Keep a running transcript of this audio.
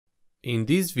In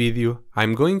this video,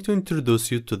 I'm going to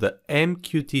introduce you to the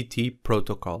MQTT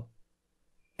protocol.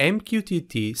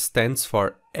 MQTT stands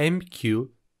for MQ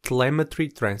Telemetry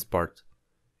Transport.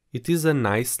 It is a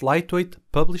nice, lightweight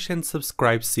publish and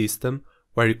subscribe system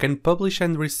where you can publish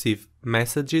and receive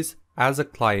messages as a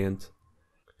client.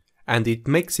 And it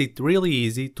makes it really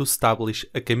easy to establish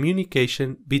a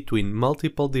communication between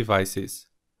multiple devices.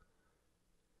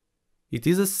 It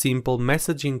is a simple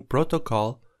messaging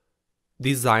protocol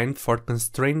designed for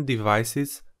constrained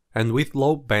devices and with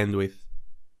low bandwidth.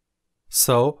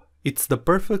 So, it's the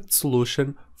perfect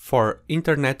solution for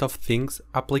Internet of Things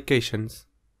applications.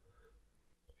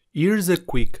 Here's a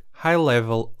quick,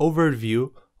 high-level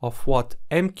overview of what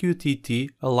MQTT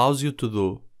allows you to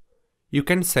do. You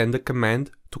can send a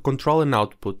command to control an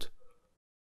output,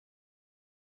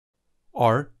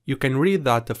 or you can read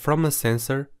data from a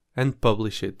sensor and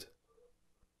publish it.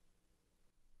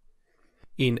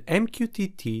 In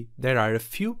MQTT, there are a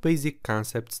few basic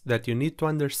concepts that you need to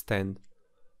understand: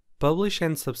 publish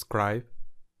and subscribe,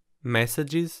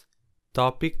 messages,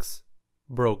 topics,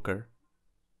 broker.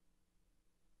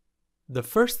 The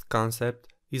first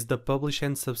concept is the publish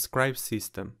and subscribe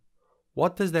system.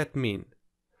 What does that mean?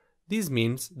 This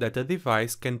means that a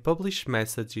device can publish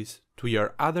messages to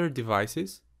your other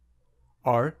devices,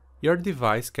 or your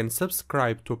device can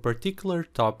subscribe to a particular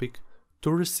topic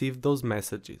to receive those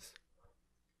messages.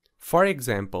 For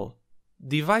example,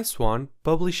 device 1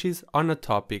 publishes on a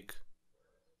topic.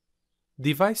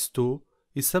 Device 2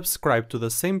 is subscribed to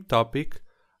the same topic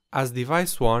as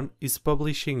device 1 is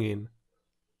publishing in.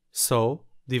 So,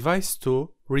 device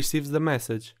 2 receives the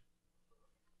message.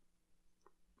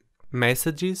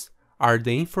 Messages are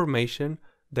the information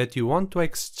that you want to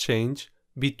exchange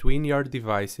between your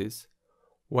devices,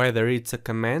 whether it's a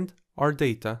command or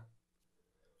data.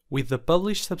 With the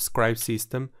publish-subscribe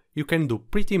system, you can do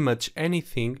pretty much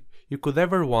anything you could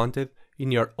ever wanted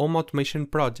in your home automation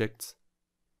projects.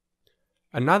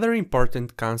 Another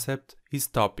important concept is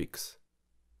topics.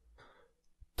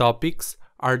 Topics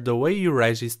are the way you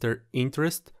register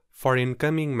interest for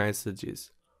incoming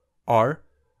messages, or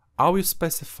how you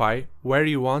specify where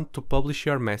you want to publish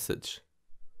your message.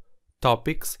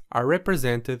 Topics are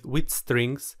represented with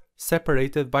strings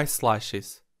separated by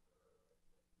slashes.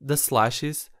 The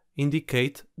slashes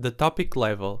indicate the topic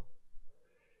level.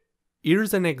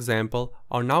 Here's an example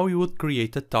on how you would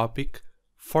create a topic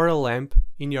for a lamp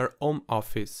in your home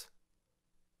office.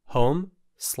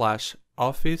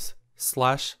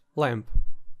 home/office/lamp.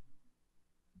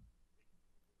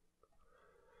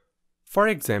 For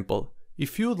example,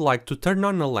 if you would like to turn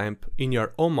on a lamp in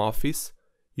your home office,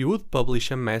 you would publish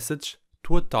a message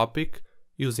to a topic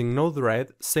using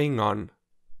Node-RED saying on,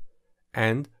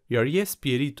 and your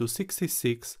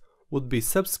ESP8266 would be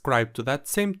subscribed to that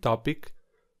same topic,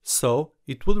 so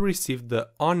it would receive the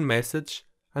on message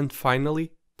and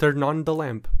finally turn on the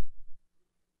lamp.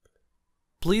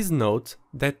 Please note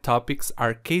that topics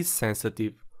are case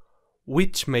sensitive,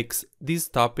 which makes these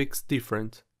topics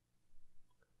different.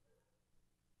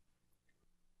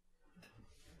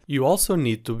 You also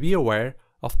need to be aware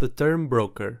of the term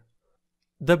broker.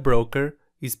 The broker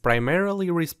is primarily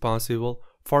responsible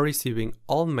for receiving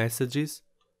all messages,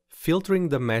 filtering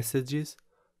the messages,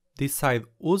 decide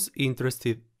who's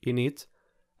interested in it,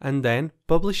 and then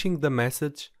publishing the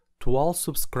message to all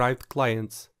subscribed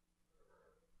clients.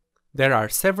 There are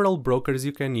several brokers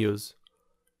you can use.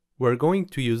 We're going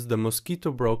to use the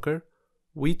Mosquito broker,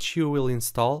 which you will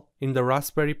install in the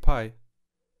Raspberry Pi.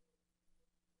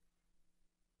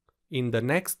 In the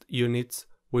next units,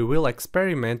 we will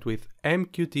experiment with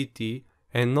MQTT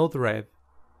and Node-RED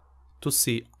to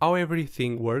see how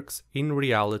everything works in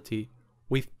reality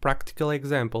with practical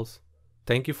examples.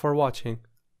 Thank you for watching.